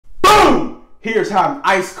Here's how an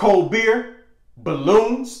ice cold beer,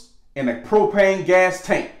 balloons, and a propane gas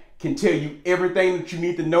tank can tell you everything that you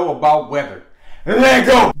need to know about weather. Let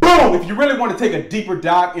go! Boom! If you really want to take a deeper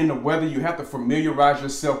dive into weather, you have to familiarize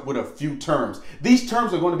yourself with a few terms. These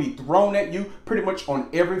terms are going to be thrown at you pretty much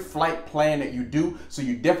on every flight plan that you do, so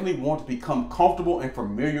you definitely want to become comfortable and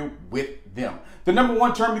familiar with them. The number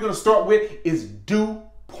one term you're going to start with is dew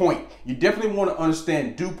point. You definitely want to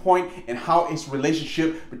understand dew point and how its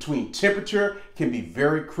relationship between temperature can be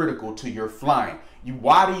very critical to your flying.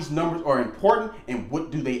 Why these numbers are important and what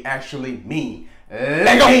do they actually mean.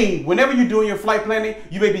 Let go! Hey, whenever you're doing your flight planning,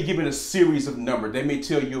 you may be given a series of numbers. They may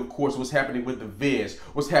tell you, of course, what's happening with the viz,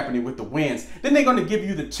 what's happening with the winds. Then they're going to give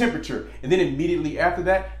you the temperature. And then immediately after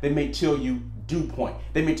that, they may tell you dew point.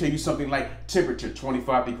 They may tell you something like temperature,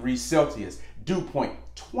 25 degrees Celsius, dew point,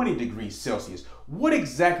 20 degrees Celsius. What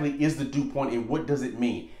exactly is the dew point and what does it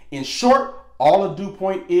mean? In short, all a dew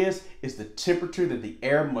point is the temperature that the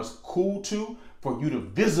air must cool to for you to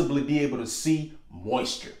visibly be able to see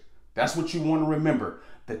moisture. That's what you want to remember.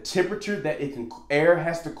 The temperature that air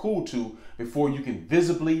has to cool to before you can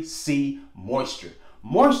visibly see moisture.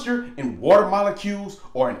 Moisture in water molecules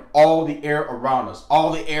or in all the air around us.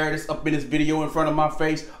 All the air that's up in this video in front of my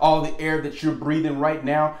face, all the air that you're breathing right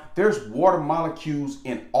now, there's water molecules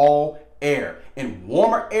in all air. And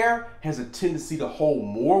warmer air has a tendency to hold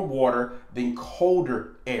more water than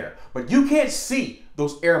colder air. But you can't see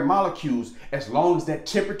those air molecules as long as that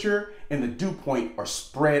temperature and the dew point are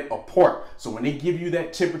spread apart. So when they give you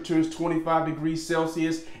that temperature is 25 degrees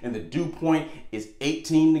Celsius and the dew point is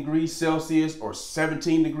 18 degrees Celsius or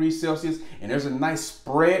 17 degrees Celsius, and there's a nice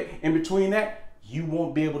spread in between that, you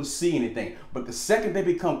won't be able to see anything. But the second they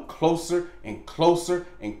become closer and closer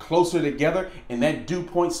and closer together and that dew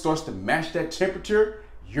point starts to match that temperature,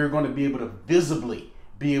 you're going to be able to visibly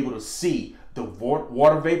be able to see the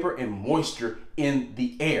water vapor and moisture in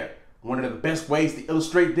the air. One of the best ways to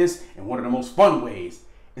illustrate this and one of the most fun ways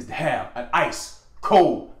is to have an ice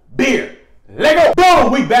cold beer. Let go!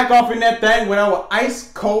 Boom! We back off in that thing with our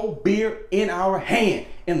ice cold beer in our hand.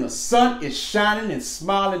 And the sun is shining and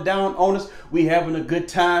smiling down on us. We having a good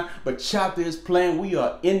time, but chapter is playing. We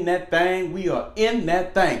are in that thing. We are in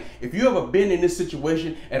that thing. If you ever been in this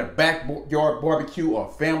situation at a backyard barbecue or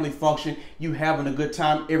a family function, you having a good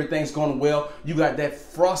time, everything's going well. You got that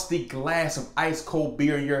frosty glass of ice cold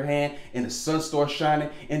beer in your hand and the sun starts shining.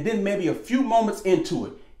 And then maybe a few moments into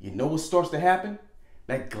it, you know what starts to happen?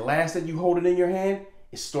 That glass that you holding in your hand,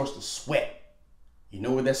 it starts to sweat. You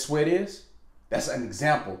know what that sweat is? That's an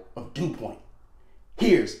example of dew point.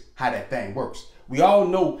 Here's how that thing works. We all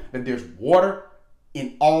know that there's water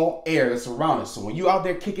in all air that's around us. So when you're out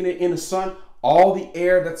there kicking it in the sun, all the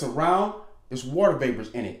air that's around, there's water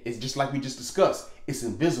vapors in it. It's just like we just discussed. It's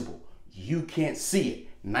invisible. You can't see it.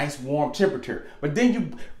 Nice warm temperature. But then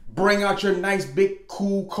you bring out your nice big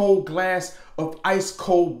cool cold glass of ice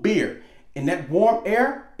cold beer. And that warm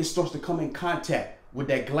air, it starts to come in contact with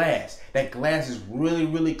that glass. That glass is really,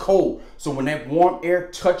 really cold. So when that warm air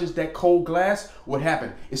touches that cold glass, what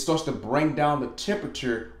happens? It starts to bring down the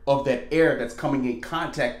temperature of that air that's coming in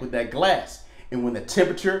contact with that glass. And when the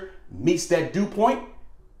temperature meets that dew point,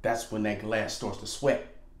 that's when that glass starts to sweat.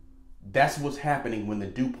 That's what's happening when the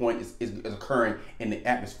dew point is occurring in the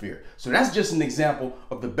atmosphere. So that's just an example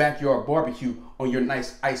of the backyard barbecue on your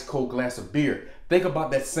nice ice cold glass of beer. Think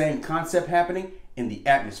about that same concept happening in the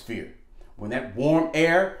atmosphere. When that warm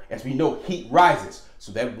air, as we know, heat rises.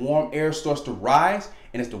 So that warm air starts to rise.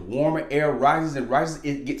 And as the warmer air rises and rises,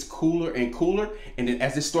 it gets cooler and cooler. And then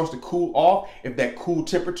as it starts to cool off, if that cool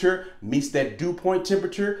temperature meets that dew point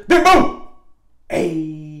temperature, then boom!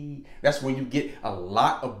 Hey, that's when you get a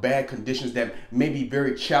lot of bad conditions that may be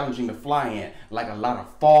very challenging to fly in, like a lot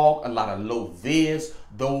of fog, a lot of low viz,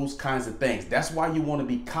 those kinds of things. That's why you want to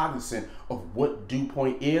be cognizant of what dew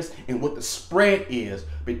point is and what the spread is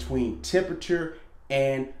between temperature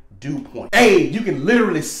and dew point. Hey, you can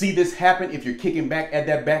literally see this happen if you're kicking back at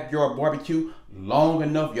that backyard barbecue long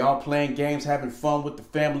enough, y'all playing games, having fun with the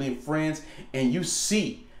family and friends, and you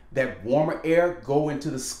see that warmer air go into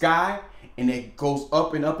the sky, and it goes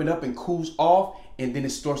up and up and up and cools off, and then it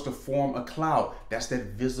starts to form a cloud. That's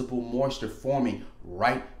that visible moisture forming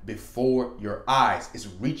right before your eyes. It's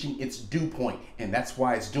reaching its dew point, and that's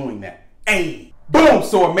why it's doing that. Hey! Boom!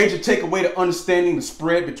 So a major takeaway to understanding the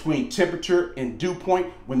spread between temperature and dew point,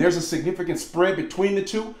 when there's a significant spread between the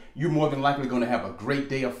two, you're more than likely going to have a great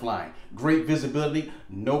day of flying. Great visibility,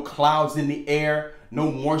 no clouds in the air, no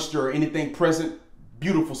moisture or anything present.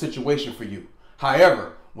 Beautiful situation for you.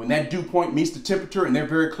 However, when that dew point meets the temperature and they're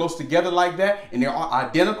very close together like that and they are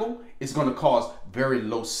identical, it's going to cause very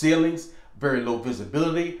low ceilings, very low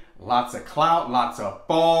visibility, lots of cloud, lots of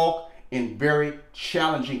fog, and very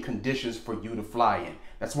challenging conditions for you to fly in.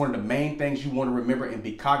 That's one of the main things you want to remember and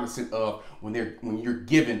be cognizant of when you're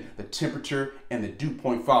given the temperature and the dew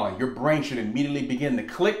point following. Your brain should immediately begin to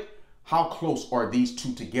click. How close are these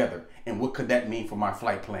two together? And what could that mean for my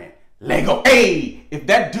flight plan? Lego. Hey, if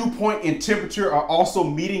that dew point and temperature are also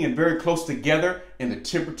meeting and very close together and the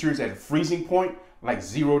temperatures at freezing point, like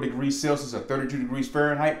 0 degrees Celsius or 32 degrees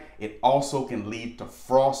Fahrenheit, it also can lead to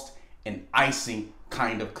frost and icing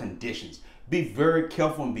kind of conditions. Be very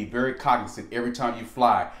careful and be very cognizant every time you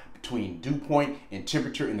fly between dew point and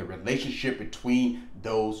temperature and the relationship between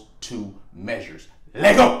those two measures.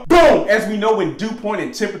 Lego. Boom! As we know, when dew point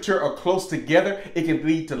and temperature are close together, it can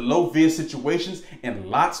lead to low vis situations and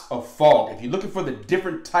lots of fog. If you're looking for the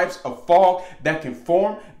different types of fog that can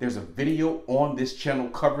form, there's a video on this channel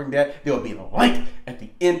covering that. There'll be a link at the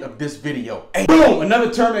end of this video. Hey, boom! Another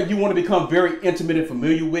term that you want to become very intimate and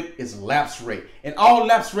familiar with is lapse rate. And all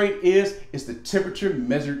lapse rate is the temperature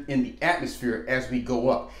measured in the atmosphere as we go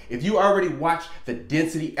up. If you already watched the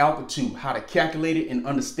density altitude, how to calculate it and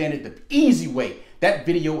understand it the easy way, that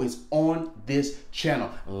video is on this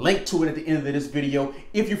channel. Link to it at the end of this video.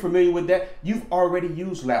 If you're familiar with that, you've already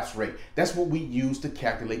used lapse rate. That's what we use to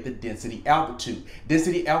calculate the density altitude.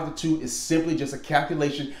 Density altitude is simply just a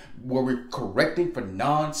calculation where we're correcting for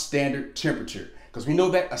non-standard temperature. Because we know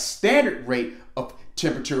that a standard rate of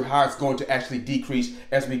temperature, how it's going to actually decrease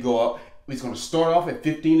as we go up, it's going to start off at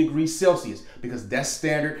 15 degrees Celsius because that's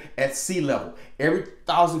standard at sea level. Every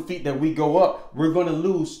 1,000 feet that we go up, we're going to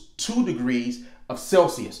lose 2 degrees of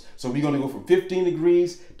Celsius. So we're going to go from 15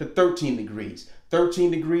 degrees to 13 degrees,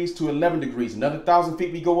 13 degrees to 11 degrees. Another 1,000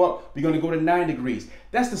 feet we go up, we're going to go to 9 degrees.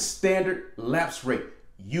 That's the standard lapse rate.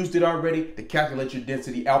 Used it already to calculate your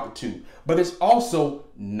density altitude. But there's also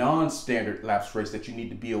non-standard lapse rates that you need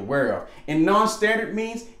to be aware of. And non-standard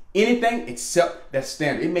means anything except that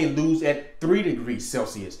standard. It may lose at 3 degrees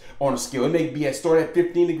Celsius on a scale. It may be start at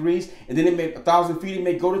 15 degrees, and then it may 1,000 feet, it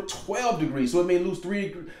may go to 12 degrees. So it may lose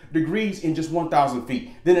 3 degrees in just 1,000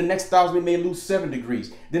 feet. Then the next 1,000 it may lose 7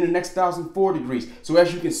 degrees. Then the next 1,000 4 degrees. So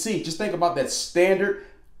as you can see, just think about that standard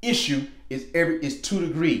issue is 2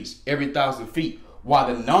 degrees every 1,000 feet,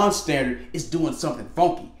 while the non-standard is doing something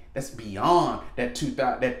funky. That's beyond that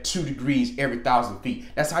 2 degrees every 1,000 feet.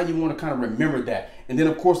 That's how you want to kind of remember that. And then,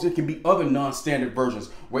 of course, there can be other non-standard versions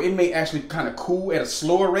where it may actually kind of cool at a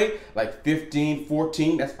slower rate, like 15,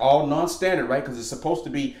 14. That's all non-standard, right? Because it's supposed to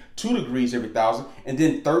be 2 degrees every 1,000, and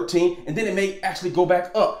then 13, and then it may actually go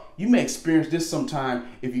back up. You may experience this sometime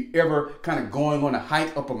if you ever kind of going on a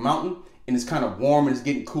hike up a mountain, and it's kind of warm and it's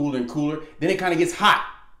getting cooler and cooler. Then it kind of gets hot,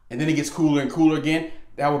 and then it gets cooler and cooler again.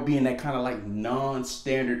 That would be in that kind of like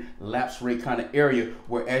non-standard lapse rate kind of area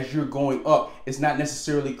where as you're going up, it's not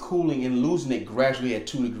necessarily cooling and losing it gradually at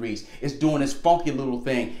 2 degrees. It's doing this funky little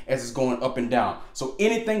thing as it's going up and down. So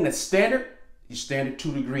anything that's standard, you standard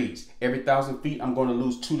 2 degrees. Every 1,000 feet, I'm going to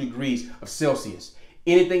lose 2 degrees of Celsius.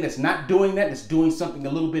 Anything that's not doing that, that's doing something a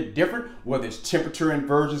little bit different, whether it's temperature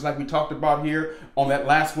inversions like we talked about here on that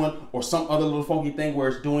last one, or some other little funky thing where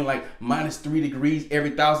it's doing like -3 degrees every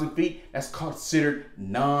 1,000 feet, that's considered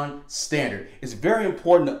non-standard. It's very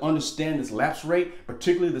important to understand this lapse rate,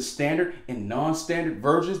 particularly the standard and non-standard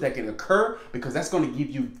versions that can occur, because that's going to give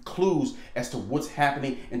you clues as to what's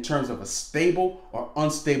happening in terms of a stable or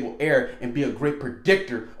unstable air and be a great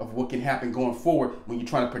predictor of what can happen going forward when you're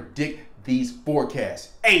trying to predict these forecasts.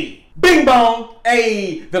 Hey, bing bong.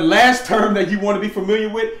 Hey, the last term that you want to be familiar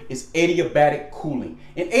with is adiabatic cooling.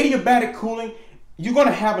 In adiabatic cooling, you're going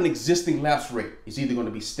to have an existing lapse rate. It's either going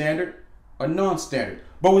to be standard or non-standard.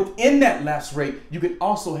 But within that lapse rate, you can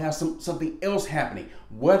also have something else happening.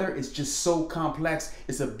 Weather is just so complex,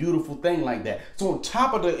 it's a beautiful thing like that. So on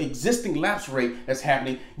top of the existing lapse rate that's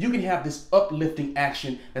happening, you can have this uplifting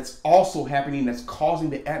action that's also happening that's causing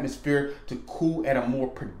the atmosphere to cool at a more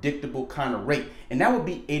predictable kind of rate. And that would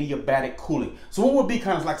be adiabatic cooling. So what would be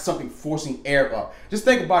kind of like something forcing air up? Just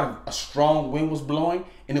think about if a strong wind was blowing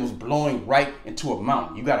and it was blowing right into a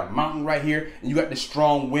mountain. You got a mountain right here and you got this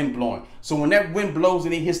strong wind blowing. So when that wind blows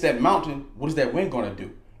and it hits that mountain, what is that wind going to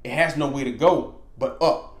do? It has no way to go but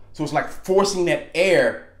up. So it's like forcing that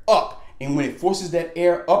air up. And when it forces that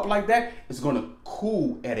air up like that, it's going to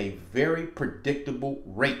cool at a very predictable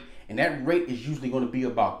rate. And that rate is usually going to be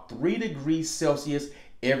about 3 degrees Celsius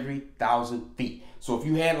every 1,000 feet. So if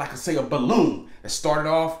you had, like I say, a balloon that started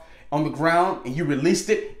off on the ground and you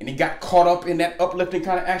released it and it got caught up in that uplifting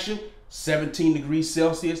kind of action, 17 degrees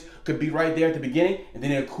Celsius could be right there at the beginning, and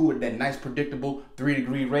then it'll cool at that nice predictable 3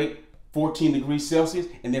 degree rate, 14 degrees Celsius,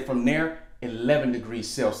 and then from there 11 degrees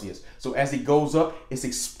Celsius. So as it goes up, it's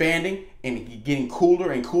expanding and it's getting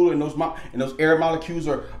cooler and cooler, and those air molecules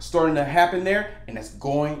are starting to happen there, and it's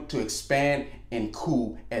going to expand and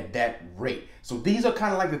cool at that rate. So these are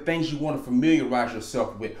kind of like the things you want to familiarize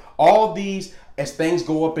yourself with. All these, as things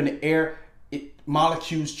go up in the air,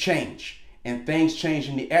 molecules change and things change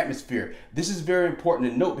in the atmosphere. This is very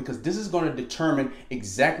important to note because this is going to determine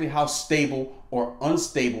exactly how stable or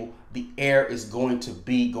unstable the air is going to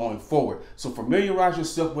be going forward. So familiarize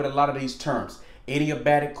yourself with a lot of these terms: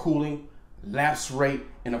 adiabatic cooling, lapse rate,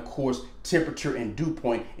 and of course temperature and dew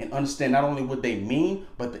point, and understand not only what they mean,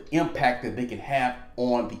 but the impact that they can have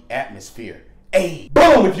on the atmosphere.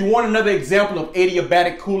 Boom! If you want another example of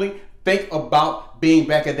adiabatic cooling, think about being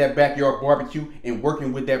back at that backyard barbecue and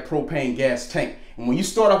working with that propane gas tank. And when you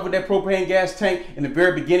start off with that propane gas tank in the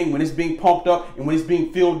very beginning, when it's being pumped up and when it's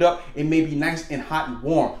being filled up, it may be nice and hot and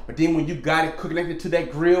warm. But then when you got it connected to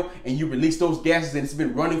that grill and you release those gases and it's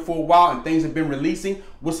been running for a while and things have been releasing,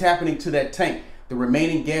 what's happening to that tank? The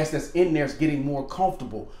remaining gas that's in there is getting more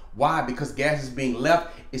comfortable. Why? Because gas is being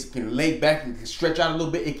left. It can lay back and can stretch out a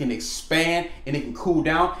little bit. It can expand and it can cool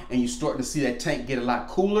down, and you're starting to see that tank get a lot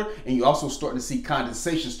cooler, and you're also starting to see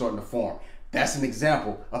condensation starting to form. That's an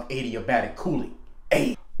example of adiabatic cooling.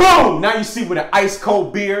 Boom! Now you see what an ice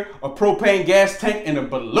cold beer, a propane gas tank, and a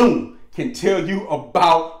balloon can tell you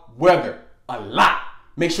about weather. A lot.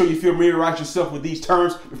 Make sure you familiarize yourself with these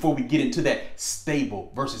terms before we get into that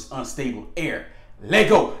stable versus unstable air. Let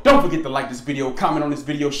go. Don't forget to like this video, comment on this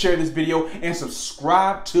video, share this video, and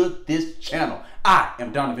subscribe to this channel. I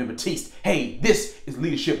am Donovan Batiste. Hey, this is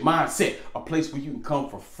Leadership Mindset, a place where you can come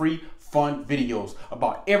for free, fun videos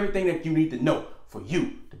about everything that you need to know for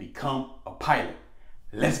you to become a pilot.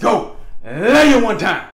 Let's go. Lay you one time.